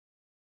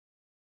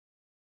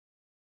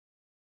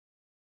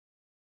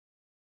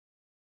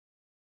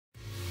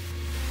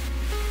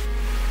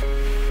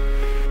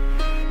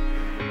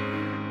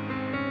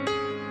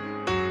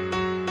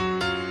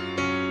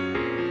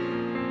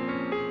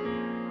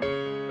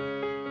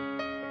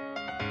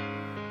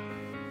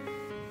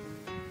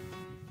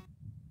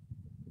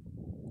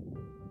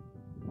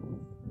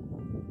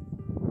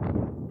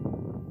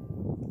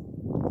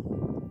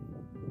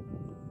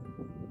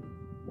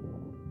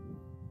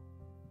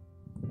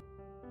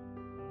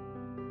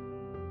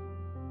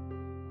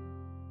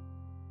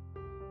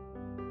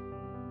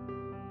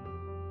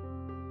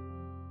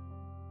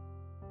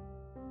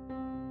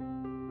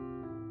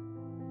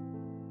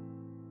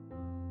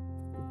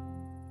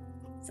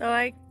So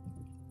I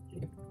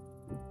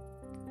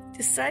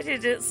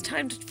decided it's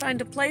time to find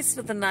a place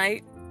for the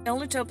night. The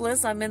only trouble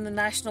is I'm in the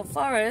national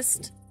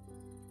forest,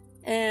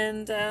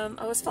 and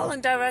I was following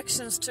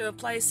directions to a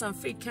place on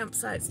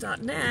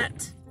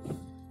freecampsites.net,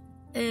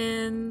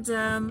 and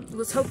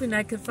was hoping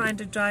I could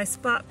find a dry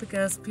spot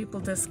because people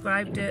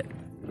described it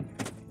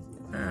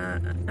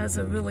as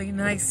a really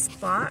nice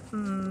spot,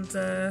 and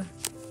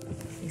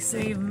you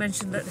even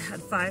mentioned that it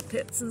had fire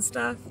pits and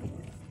stuff.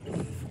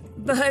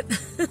 But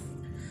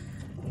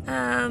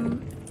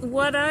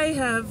what I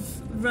have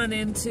run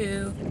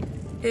into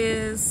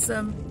is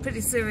some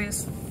pretty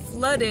serious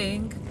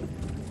flooding.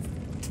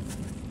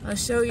 I'll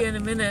show you in a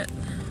minute.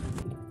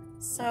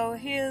 So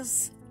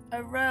here's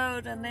a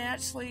road, and they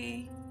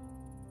actually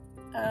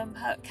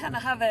kind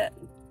of have it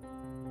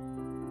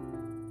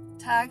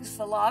tagged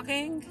for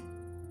logging.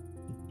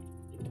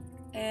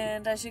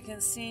 And as you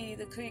can see,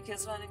 the creek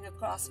is running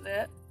across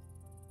it.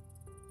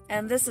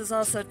 And this is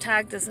also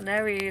tagged as an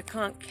area you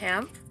can't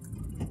camp.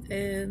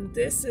 And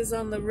this is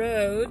on the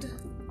road.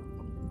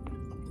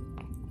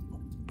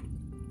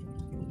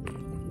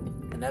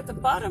 And at the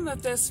bottom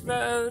of this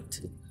road,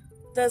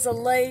 there's a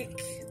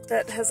lake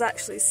that has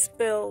actually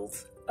spilled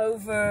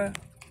over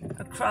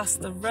across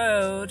the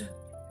road.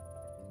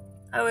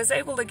 I was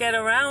able to get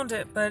around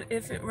it, but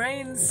if it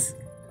rains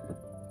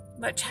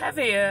much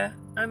heavier,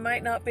 I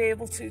might not be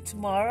able to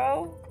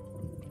tomorrow.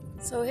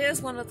 So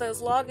here's one of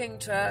those logging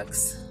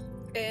trucks,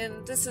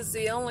 and this is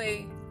the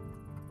only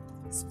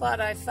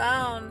spot I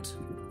found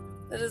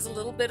that is a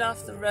little bit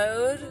off the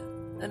road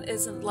and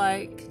isn't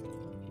like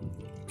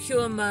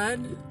pure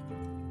mud.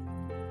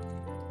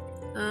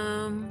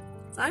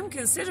 I'm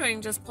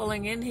considering just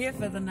pulling in here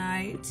for the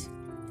night.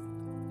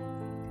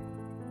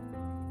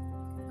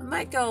 I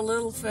might go a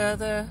little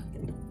further,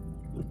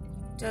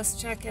 just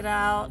check it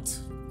out.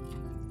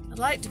 I'd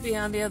like to be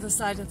on the other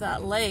side of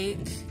that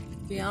lake,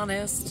 to be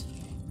honest.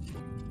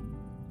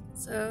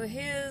 So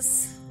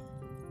here's,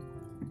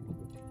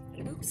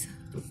 oops,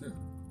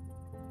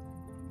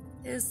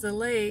 here's the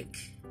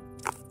lake.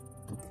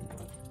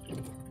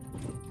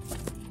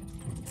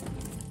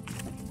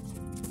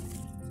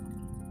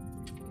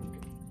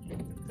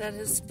 That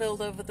has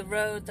spilled over the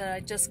road that I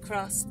just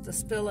crossed the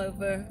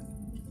spillover.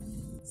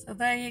 So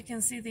there you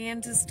can see the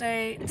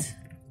interstate.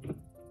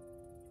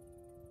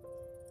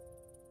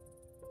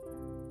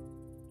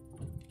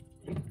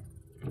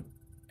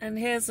 And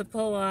here's a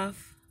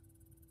pull-off.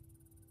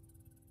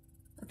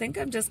 I think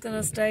I'm just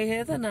gonna stay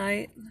here the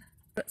night.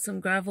 Put some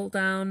gravel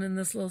down in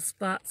this little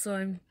spot so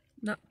I'm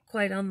not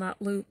quite on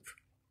that loop.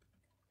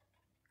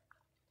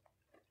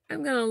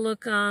 I'm gonna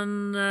look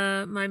on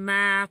my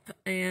map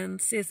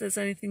and see if there's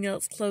anything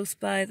else close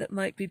by that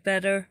might be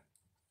better.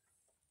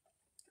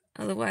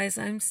 Otherwise,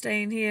 I'm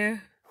staying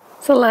here.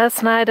 So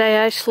last night I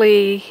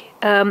actually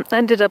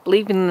ended up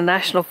leaving the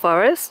National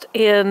Forest,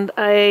 and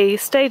I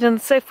stayed in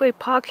the Safeway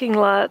parking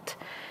lot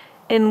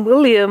in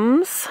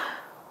Williams.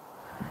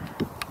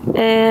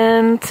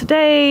 And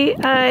today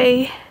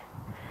I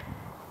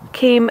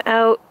came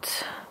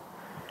out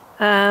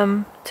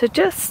to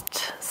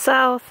just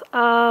south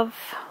of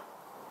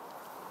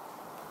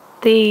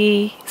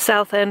the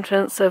south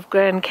entrance of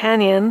Grand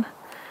Canyon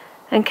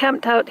and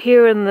camped out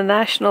here in the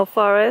National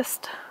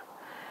Forest.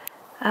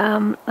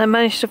 I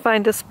managed to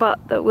find a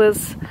spot that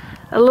was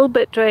a little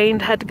bit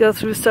drained, had to go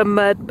through some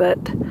mud, but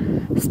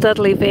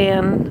Studley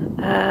Van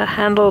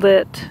handled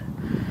it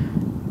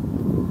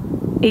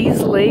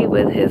easily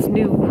with his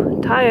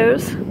new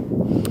tires.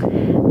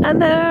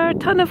 And there are a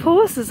ton of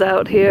horses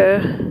out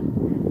here.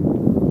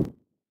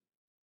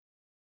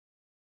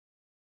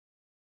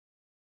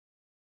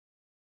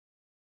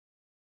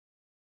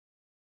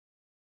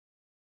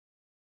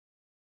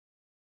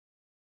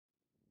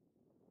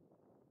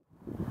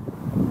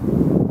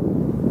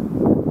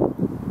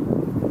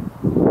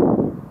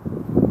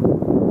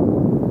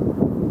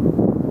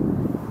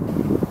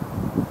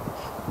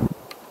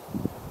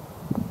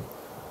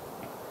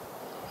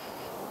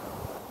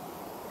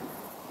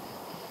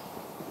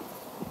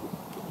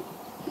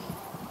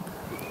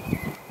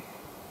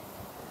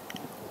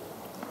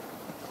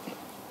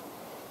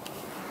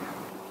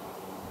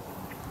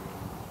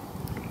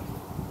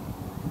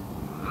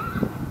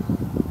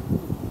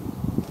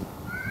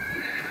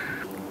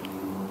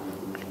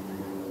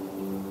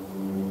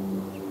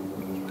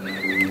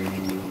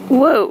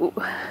 Whoa!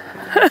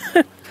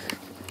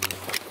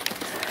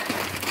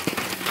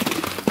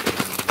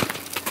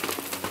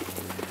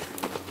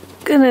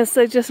 Goodness,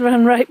 they just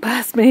ran right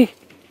past me.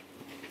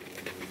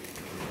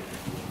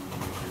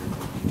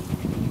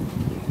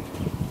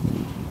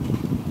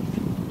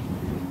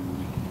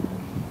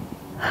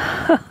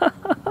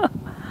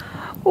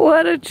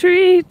 What a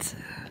treat!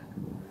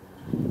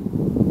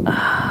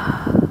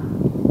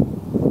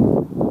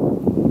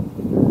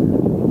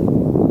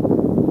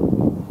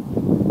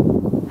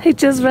 He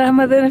just ran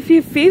within a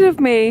few feet of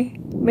me,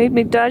 made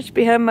me dodge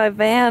behind my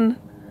van.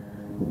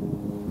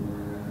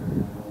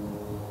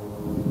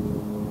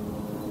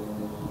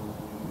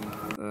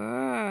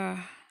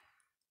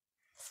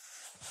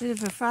 Bit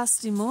of a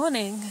frosty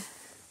morning.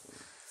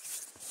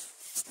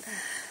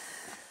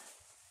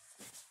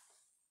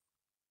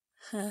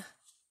 Oh,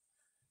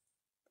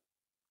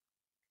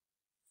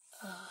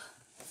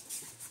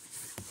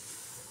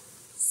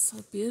 so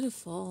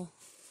beautiful.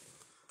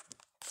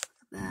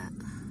 Look at that.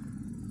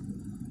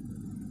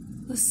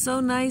 It was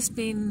so nice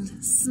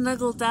being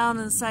snuggled down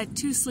inside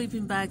 2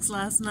 sleeping bags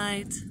last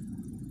night.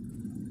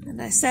 And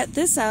I set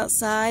this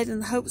outside in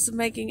the hopes of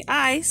making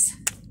ice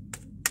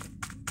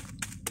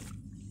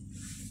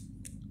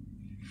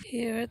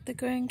here at the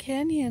Grand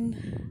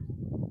Canyon.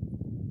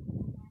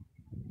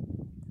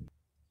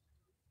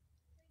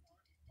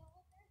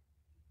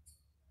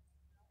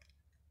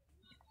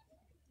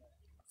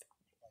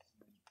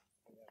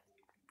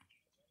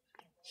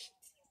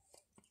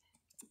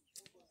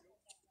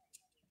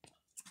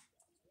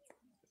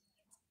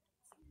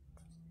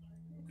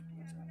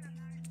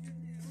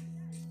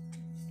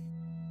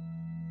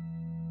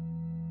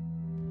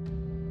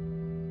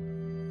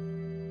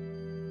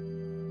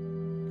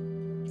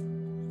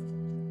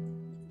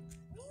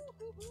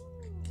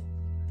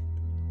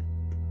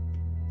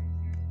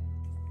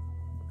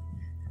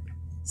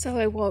 So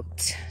I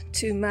walked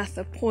to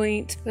Mather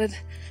Point, but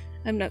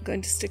I'm not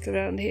going to stick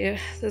around here.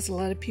 There's a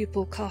lot of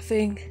people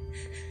coughing.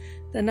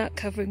 They're not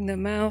covering their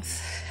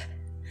mouth.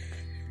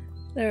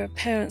 There are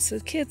parents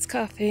with kids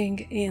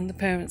coughing, and the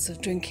parents are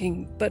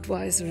drinking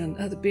Budweiser and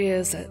other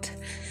beers at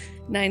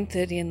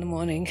 9:30 in the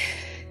morning.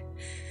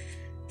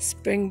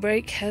 Spring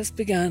break has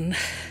begun.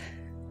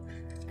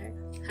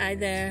 Hi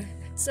there.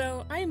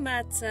 So I'm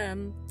at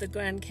the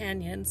Grand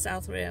Canyon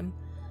South Rim,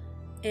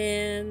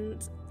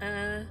 and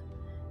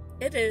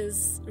it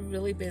is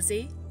really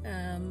busy.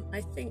 I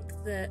think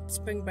that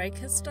spring break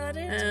has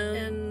started,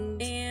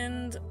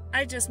 and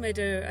I just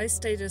I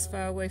stayed as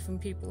far away from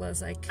people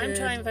as I could. I'm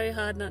trying very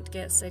hard not to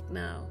get sick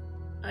now.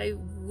 I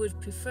would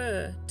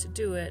prefer to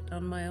do it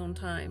on my own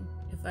time,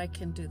 if I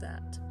can do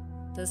that.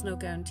 There's no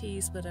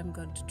guarantees, but I'm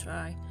going to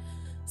try.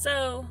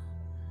 So,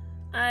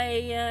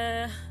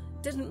 I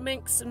didn't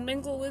mix and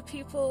mingle with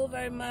people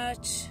very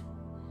much.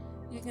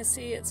 You can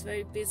see it's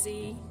very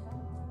busy.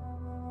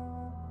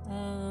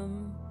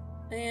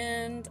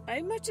 And I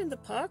imagine the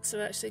parks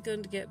are actually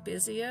going to get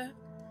busier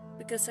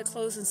because they're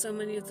closing so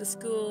many of the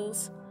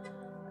schools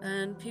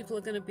and people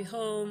are going to be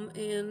home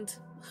and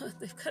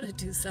they've got to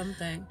do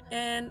something.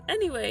 And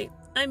anyway,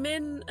 I'm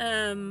in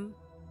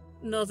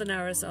northern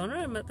Arizona.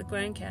 I'm at the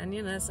Grand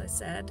Canyon, as I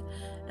said,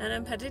 and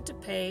I'm headed to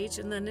Page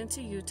and then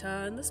into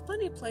Utah, and there's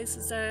plenty of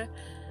places there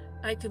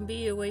I can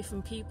be away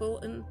from people,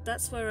 and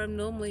that's where I'm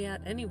normally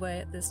at anyway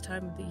at this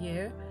time of the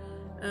year.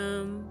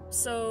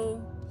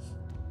 So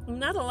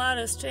not a lot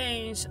has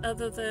changed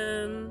other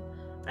than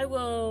I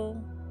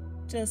will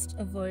just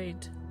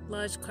avoid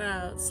large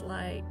crowds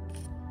like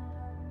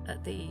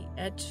at the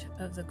edge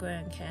of the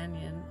Grand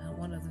Canyon at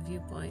one of the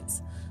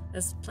viewpoints.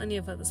 There's plenty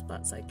of other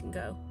spots I can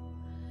go.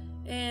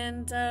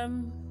 And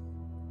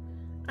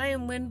I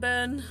am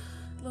windburn,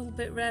 a little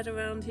bit red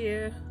around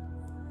here.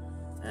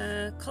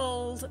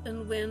 Cold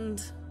and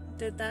wind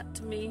did that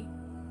to me.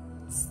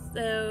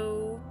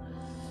 So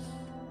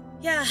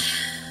yeah,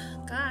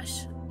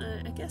 gosh,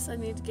 I guess I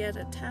need to get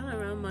a tan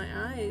around my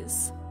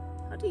eyes.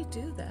 How do you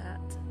do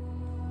that?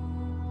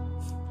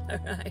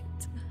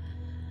 Alright,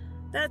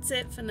 that's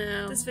it for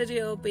now. This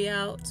video will be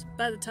out.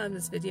 By the time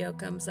this video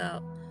comes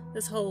out,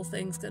 this whole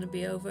thing's going to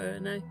be over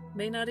and I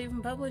may not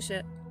even publish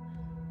it.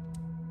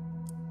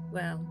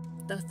 Well,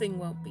 the thing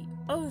won't be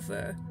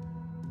over,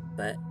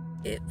 but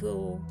it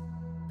will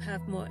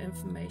have more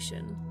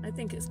information. I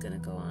think it's going to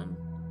go on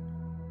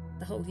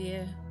the whole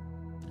year.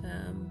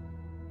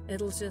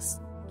 It'll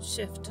just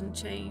shift and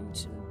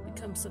change and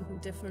become something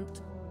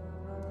different.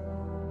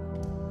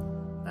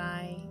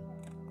 Bye.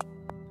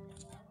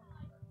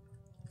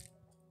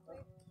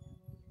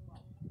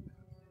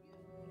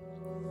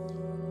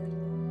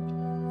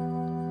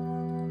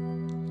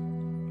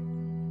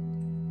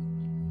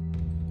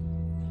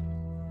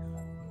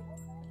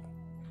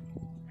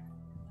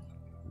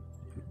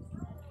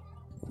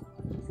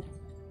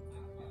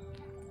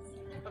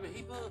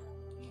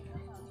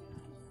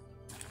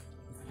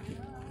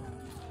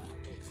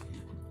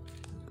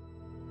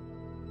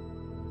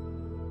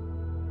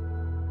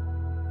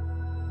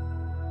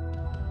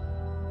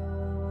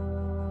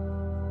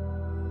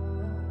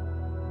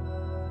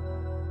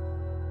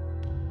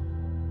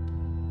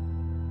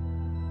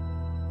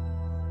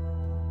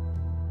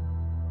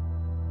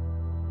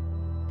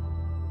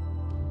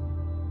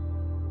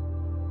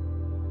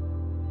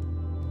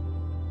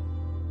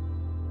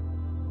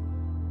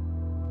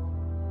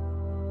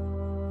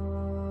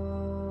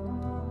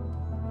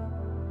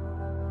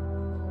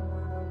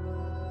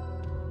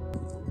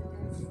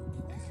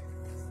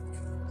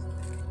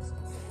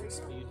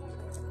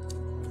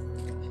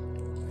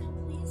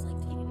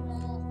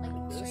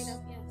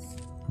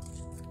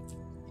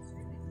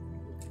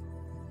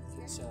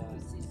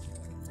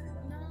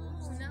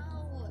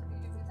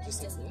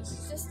 Just like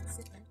this? Just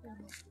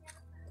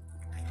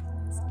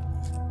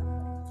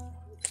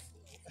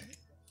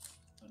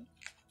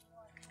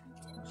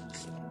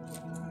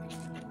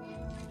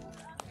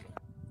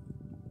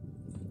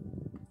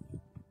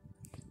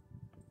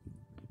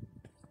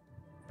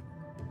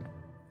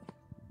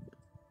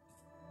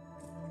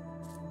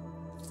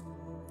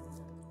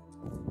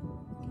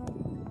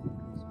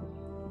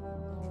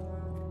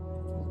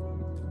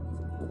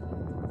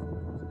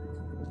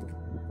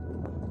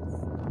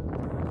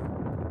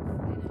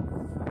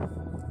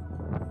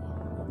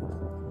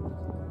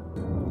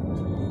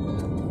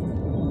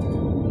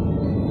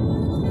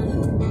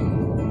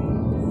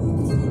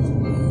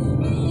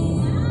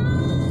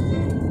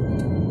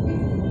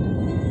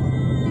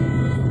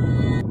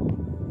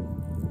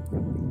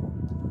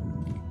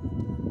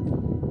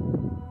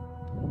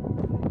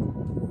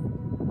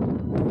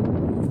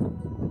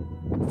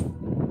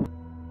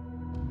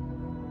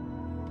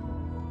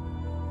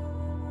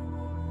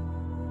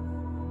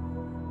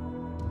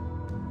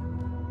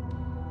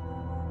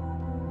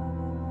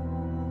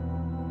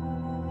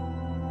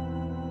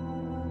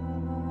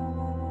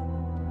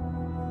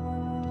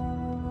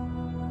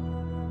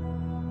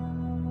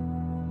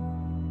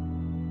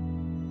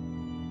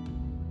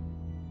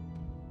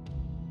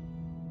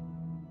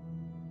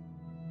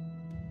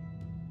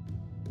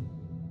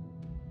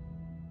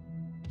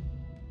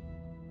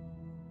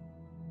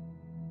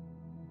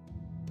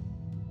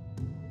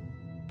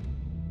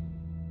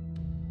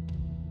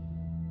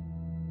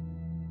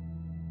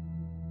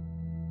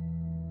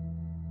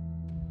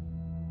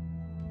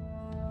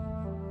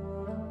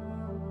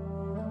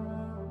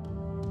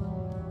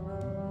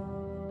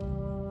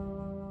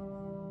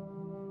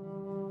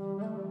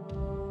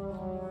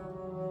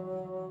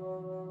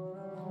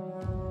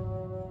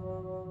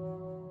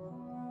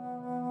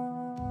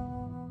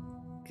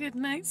Good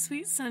night,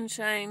 sweet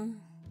sunshine.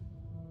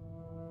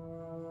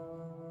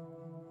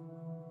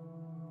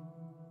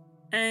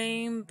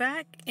 I'm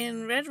back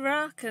in Red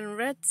Rock and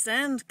Red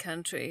Sand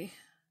country.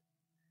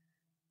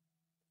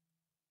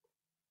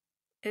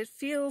 It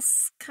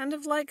feels kind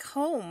of like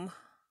home.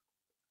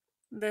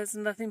 There's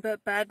nothing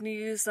but bad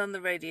news on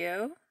the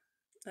radio.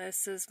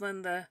 This is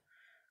when the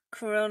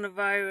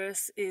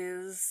coronavirus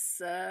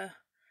is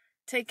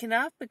taken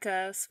up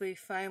because we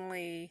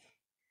finally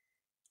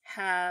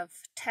have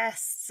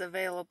tests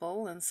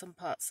available in some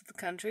parts of the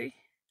country.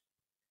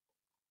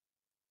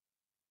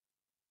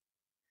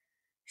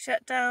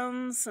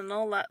 Shutdowns and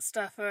all that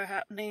stuff are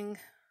happening.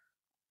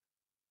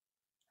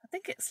 I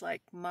think it's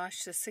like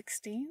March the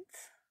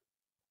 16th.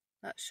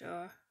 Not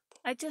sure.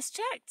 I just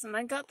checked and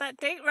I got that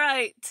date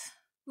right.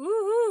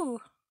 Woohoo!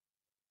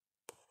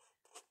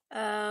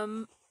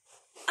 I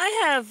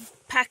have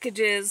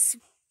packages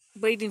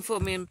waiting for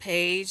me in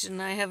Page, and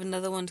I have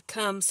another one to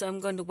come, so I'm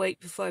going to wait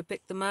before I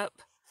pick them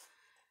up.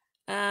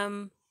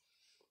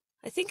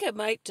 I think I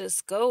might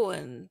just go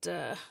and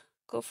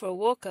go for a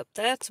walk up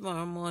there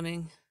tomorrow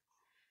morning.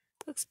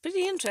 Looks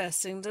pretty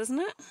interesting, doesn't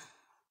it?